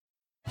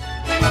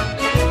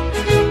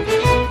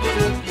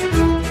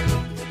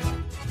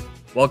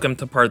 Welcome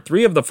to part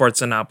 3 of the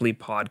Forza Napoli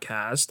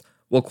podcast.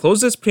 We'll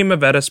close this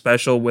Primavera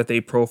special with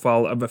a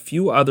profile of a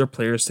few other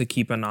players to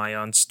keep an eye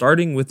on,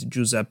 starting with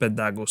Giuseppe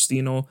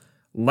D'Agostino.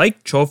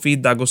 Like Cioffi,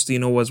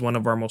 D'Agostino was one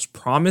of our most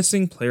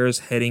promising players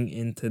heading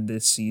into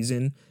this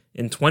season.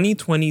 In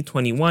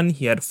 2020-21,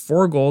 he had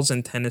 4 goals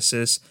and 10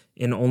 assists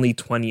in only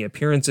 20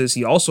 appearances.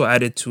 He also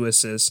added 2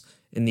 assists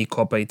in the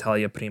Coppa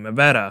Italia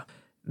Primavera.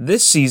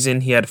 This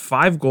season, he had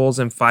 5 goals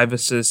and 5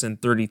 assists in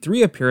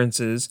 33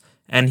 appearances,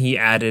 and he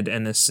added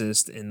an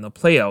assist in the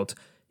playout.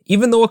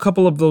 Even though a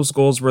couple of those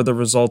goals were the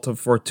result of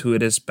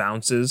fortuitous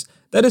bounces,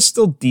 that is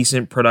still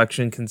decent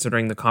production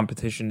considering the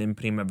competition in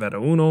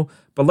Primavera Uno,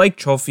 but like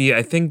Cioffi,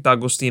 I think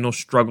D'Agostino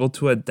struggled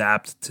to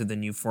adapt to the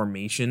new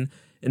formation.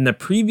 In the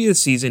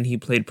previous season, he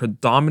played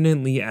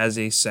predominantly as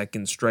a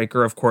second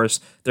striker. Of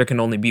course, there can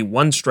only be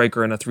one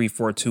striker in a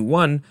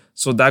 3-4-2-1,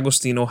 so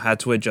D'Agostino had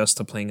to adjust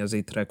to playing as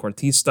a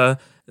trequartista.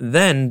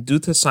 Then, due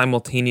to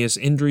simultaneous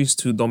injuries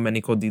to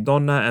Domenico Di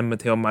Donna and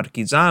Matteo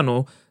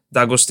Marchisano,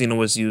 D'Agostino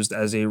was used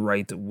as a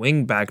right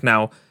wing back.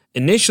 Now,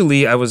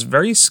 initially, I was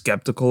very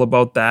skeptical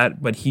about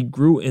that, but he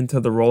grew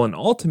into the role and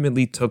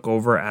ultimately took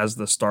over as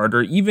the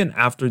starter, even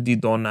after Di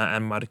Donna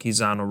and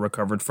Marchisano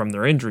recovered from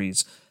their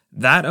injuries.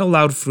 That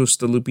allowed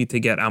Frustalupi to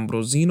get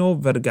Ambrosino,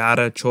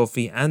 Vergara,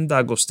 Cioffi, and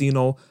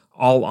D'Agostino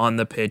all on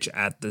the pitch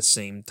at the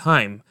same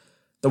time.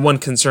 The one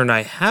concern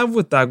I have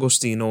with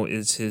D'Agostino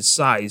is his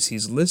size.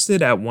 He's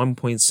listed at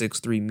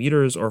 1.63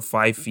 meters or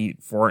 5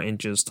 feet 4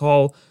 inches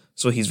tall,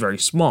 so he's very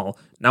small.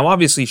 Now,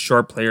 obviously,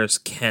 short players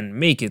can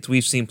make it.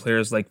 We've seen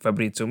players like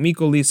Fabrizio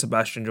Micoli,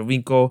 Sebastian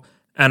Giovinco,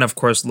 and of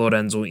course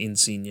Lorenzo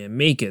Insigne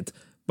make it.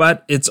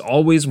 But it's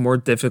always more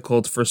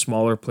difficult for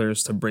smaller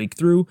players to break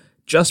through,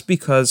 just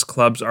because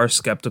clubs are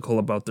skeptical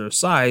about their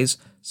size,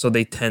 so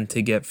they tend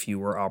to get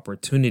fewer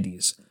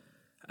opportunities.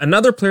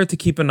 Another player to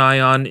keep an eye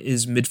on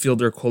is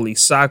midfielder Coli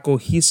Sacco.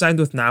 He signed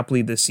with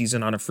Napoli this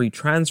season on a free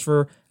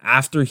transfer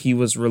after he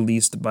was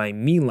released by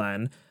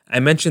Milan. I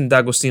mentioned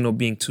D'Agostino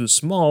being too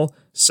small.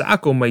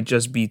 Sacco might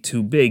just be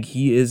too big.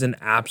 He is an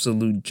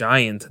absolute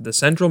giant. The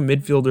central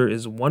midfielder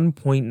is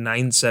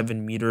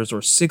 1.97 meters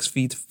or 6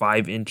 feet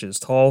 5 inches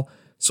tall,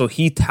 so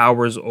he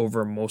towers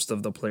over most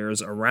of the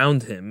players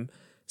around him.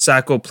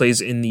 Sacco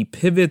plays in the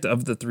pivot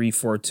of the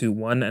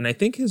 3-4-2-1, and I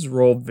think his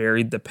role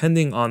varied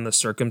depending on the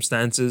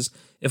circumstances.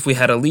 If we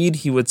had a lead,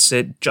 he would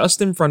sit just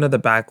in front of the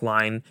back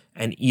line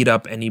and eat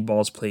up any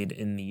balls played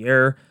in the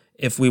air.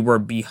 If we were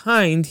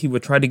behind, he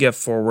would try to get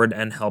forward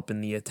and help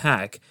in the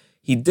attack.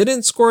 He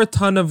didn't score a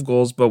ton of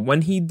goals, but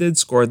when he did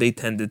score, they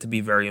tended to be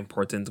very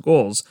important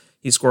goals.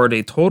 He scored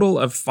a total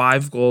of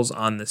 5 goals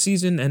on the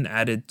season and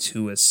added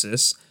 2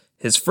 assists.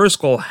 His first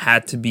goal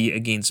had to be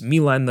against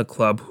Milan, the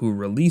club who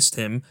released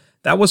him.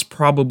 That was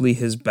probably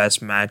his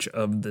best match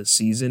of the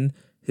season.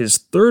 His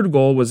third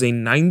goal was a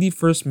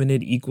 91st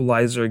minute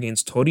equalizer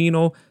against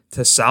Torino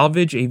to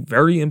salvage a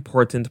very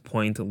important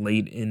point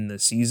late in the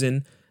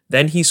season.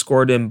 Then he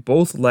scored in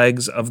both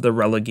legs of the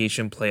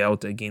relegation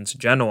playout against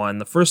Genoa. In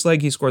the first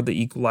leg, he scored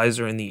the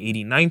equalizer in the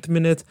 89th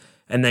minute,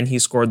 and then he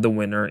scored the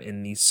winner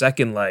in the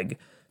second leg.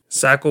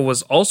 Sacco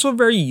was also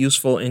very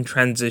useful in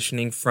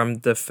transitioning from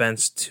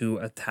defense to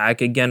attack.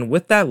 Again,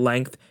 with that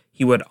length,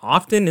 he would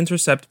often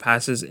intercept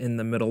passes in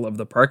the middle of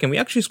the park, and we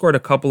actually scored a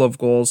couple of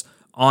goals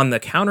on the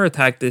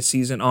counterattack this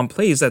season on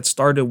plays that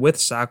started with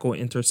Sacco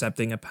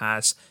intercepting a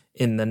pass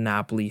in the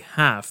Napoli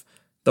half.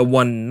 The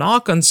one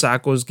knock on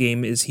Sacco's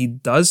game is he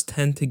does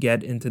tend to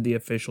get into the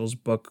officials'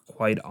 book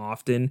quite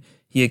often.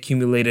 He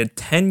accumulated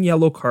 10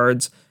 yellow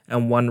cards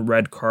and 1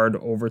 red card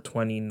over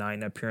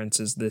 29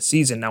 appearances this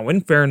season. Now,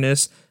 in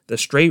fairness, the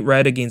straight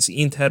red against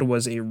Inter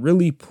was a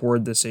really poor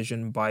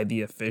decision by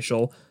the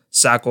official.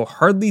 Sacco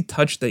hardly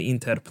touched the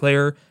Inter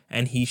player,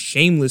 and he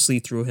shamelessly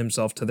threw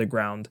himself to the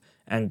ground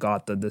and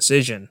got the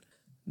decision.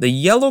 The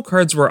yellow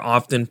cards were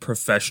often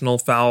professional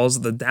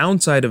fouls. The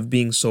downside of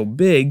being so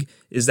big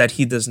is that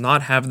he does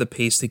not have the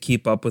pace to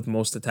keep up with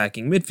most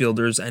attacking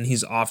midfielders, and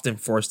he's often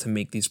forced to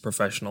make these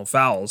professional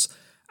fouls.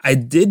 I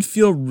did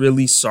feel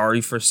really sorry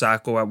for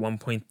Sacco at one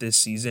point this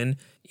season.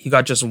 He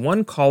got just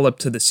one call-up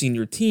to the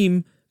senior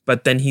team,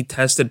 but then he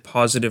tested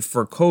positive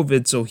for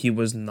COVID, so he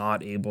was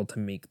not able to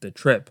make the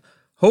trip.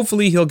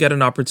 Hopefully, he'll get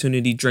an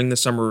opportunity during the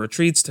summer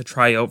retreats to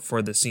try out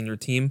for the senior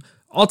team.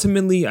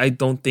 Ultimately, I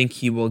don't think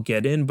he will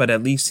get in, but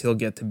at least he'll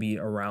get to be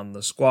around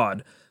the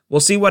squad. We'll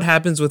see what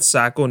happens with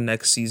Sacco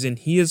next season.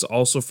 He is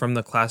also from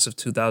the class of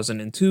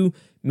 2002,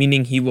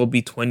 meaning he will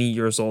be 20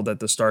 years old at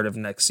the start of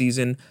next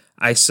season.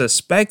 I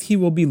suspect he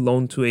will be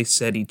loaned to a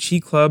Serie C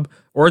club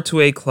or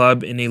to a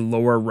club in a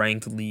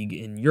lower-ranked league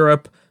in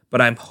Europe, but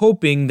I'm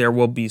hoping there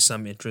will be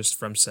some interest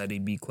from Serie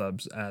B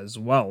clubs as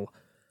well.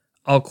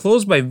 I'll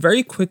close by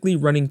very quickly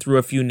running through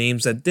a few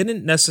names that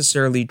didn't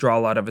necessarily draw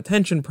a lot of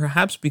attention,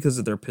 perhaps because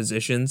of their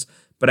positions,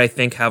 but I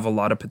think have a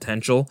lot of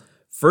potential.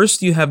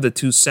 First, you have the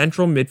two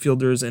central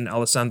midfielders in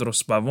Alessandro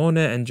Spavone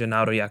and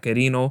Gennaro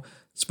Iaccherino.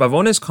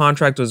 Spavone's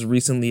contract was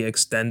recently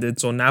extended,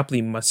 so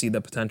Napoli must see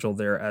the potential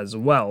there as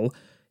well.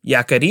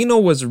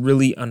 Iaccherino was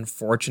really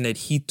unfortunate.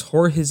 He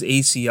tore his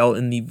ACL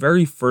in the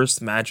very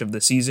first match of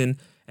the season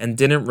and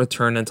didn't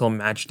return until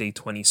match day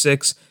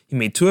 26. He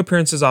made 2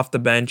 appearances off the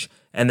bench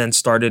and then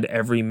started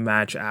every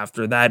match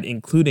after that,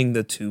 including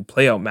the 2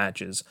 playout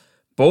matches.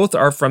 Both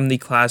are from the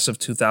class of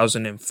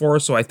 2004,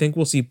 so I think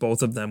we'll see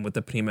both of them with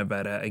the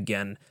Primavera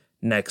again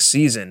next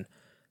season.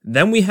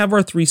 Then we have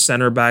our 3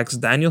 center backs,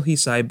 Daniel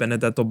Hisai,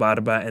 Benedetto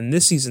Barba, and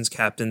this season's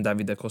captain,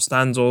 Davide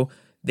Costanzo.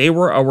 They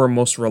were our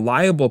most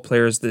reliable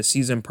players this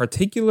season,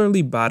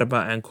 particularly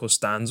Barba and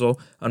Costanzo.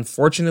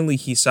 Unfortunately,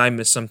 Hisai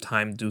missed some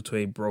time due to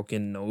a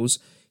broken nose.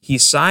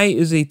 Hisai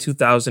is a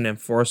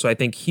 2004, so I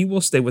think he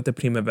will stay with the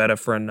Primavera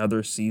for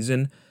another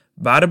season.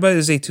 Barba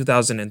is a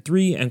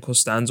 2003 and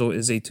Costanzo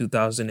is a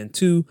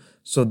 2002,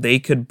 so they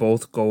could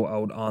both go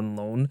out on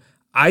loan.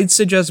 I'd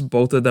suggest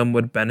both of them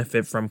would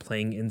benefit from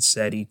playing in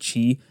Serie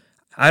C.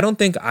 I don't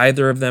think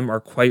either of them are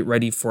quite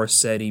ready for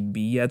Serie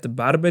B yet.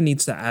 Barba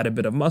needs to add a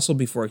bit of muscle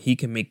before he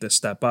can make the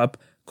step up.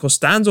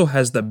 Costanzo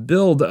has the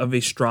build of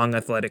a strong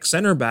athletic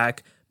center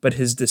back, but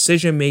his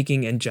decision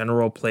making and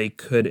general play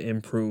could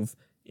improve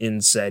in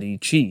Serie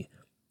C.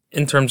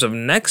 In terms of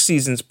next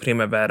season's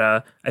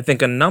Primavera, I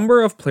think a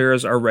number of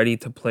players are ready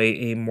to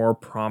play a more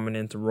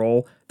prominent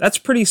role. That's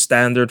pretty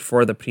standard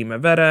for the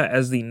Primavera.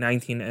 As the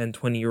 19 and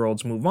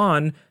 20-year-olds move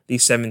on, the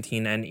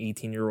 17 and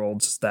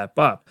 18-year-olds step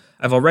up.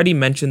 I've already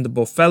mentioned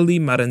Boffelli,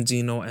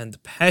 Maranzino,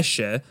 and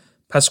Pesce.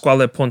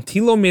 Pasquale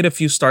Pontillo made a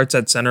few starts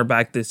at center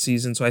back this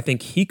season, so I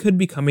think he could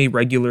become a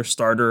regular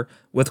starter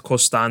with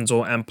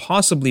Costanzo and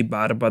possibly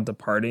Barba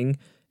departing.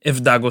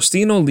 If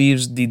D'Agostino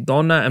leaves, Di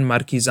Donna and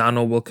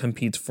Marquisano will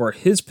compete for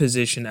his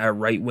position at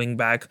right wing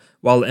back,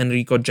 while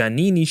Enrico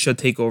Giannini should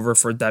take over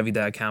for Davide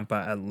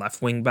Acampa at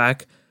left wing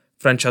back.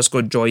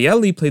 Francesco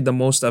Gioielli played the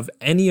most of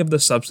any of the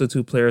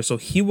substitute players, so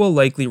he will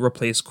likely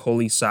replace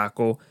Coli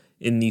Sacco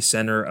in the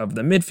center of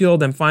the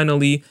midfield. And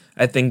finally,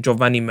 I think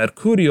Giovanni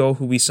Mercurio,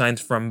 who we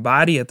signed from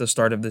Bari at the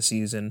start of the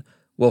season,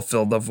 will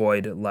fill the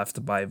void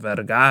left by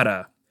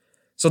Vergara.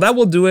 So that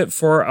will do it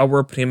for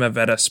our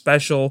Primavera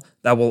special.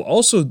 That will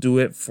also do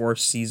it for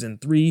Season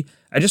 3.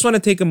 I just want to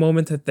take a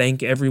moment to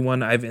thank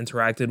everyone I've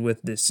interacted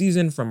with this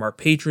season, from our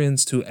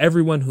patrons to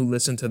everyone who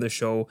listened to the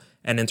show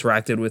and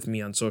interacted with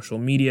me on social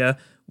media.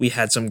 We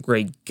had some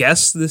great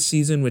guests this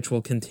season, which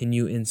will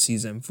continue in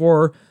Season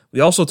 4.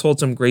 We also told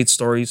some great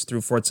stories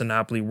through Forza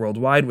Napoli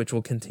Worldwide, which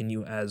will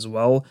continue as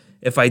well.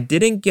 If I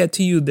didn't get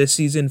to you this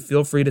season,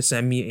 feel free to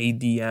send me a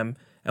DM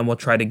and we'll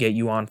try to get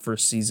you on for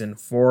Season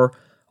 4.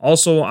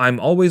 Also, I'm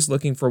always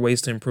looking for ways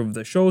to improve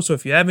the show, so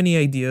if you have any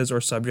ideas or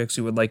subjects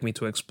you would like me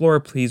to explore,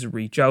 please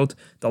reach out.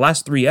 The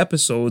last 3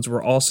 episodes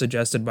were all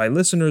suggested by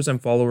listeners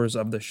and followers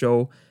of the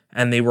show,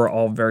 and they were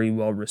all very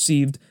well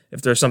received.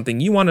 If there's something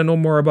you want to know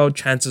more about,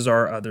 chances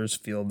are others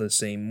feel the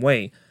same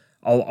way.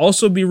 I'll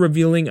also be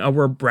revealing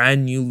our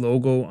brand new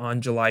logo on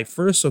July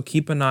 1st, so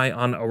keep an eye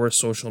on our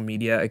social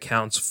media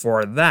accounts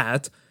for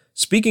that.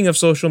 Speaking of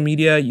social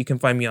media, you can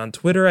find me on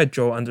Twitter at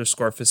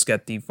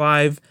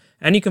Joe_Fischetti5,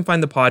 and you can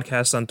find the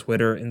podcast on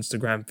Twitter,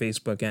 Instagram,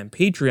 Facebook, and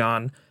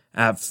Patreon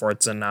at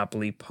Forza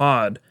Napoli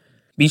Pod.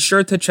 Be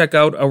sure to check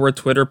out our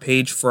Twitter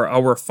page for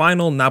our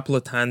final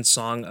Napolitan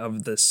song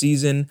of the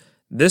season.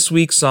 This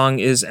week's song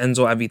is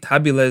Enzo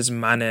Avitabile's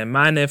Mane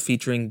Mane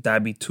featuring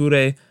Dabi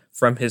Ture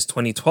from his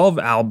 2012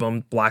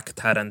 album Black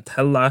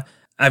Tarantella.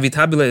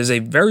 Avitabile is a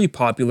very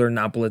popular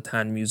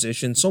Napolitan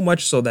musician, so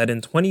much so that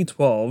in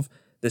 2012,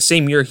 the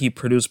same year he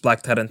produced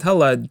Black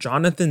Tarantella,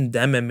 Jonathan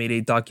Demme made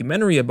a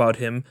documentary about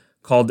him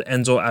called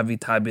Enzo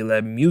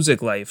Avitabile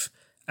Music Life.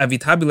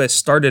 Avitabile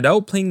started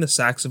out playing the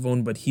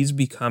saxophone, but he's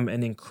become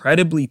an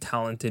incredibly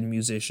talented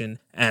musician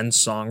and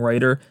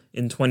songwriter.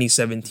 In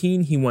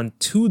 2017, he won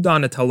 2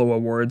 Donatello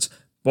Awards,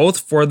 both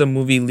for the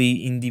movie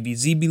Li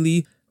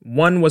Indivisibili.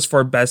 One was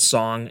for Best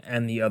Song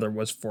and the other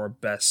was for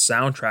Best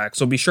Soundtrack,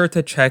 so be sure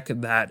to check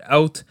that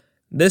out.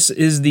 This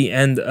is the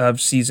end of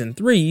Season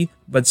 3,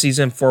 but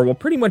Season 4 will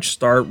pretty much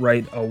start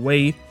right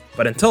away.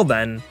 But until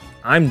then,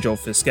 I'm Joe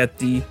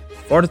Fischetti.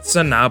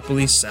 Forza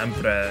Napoli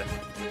sempre!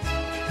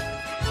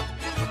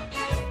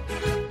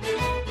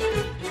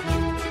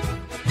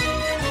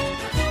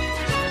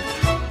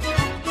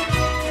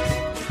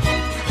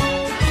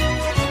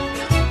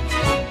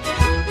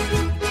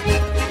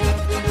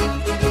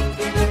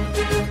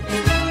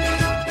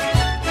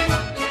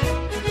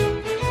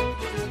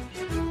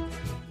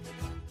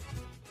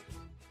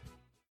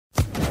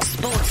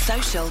 Sports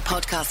Social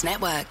Podcast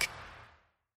Network.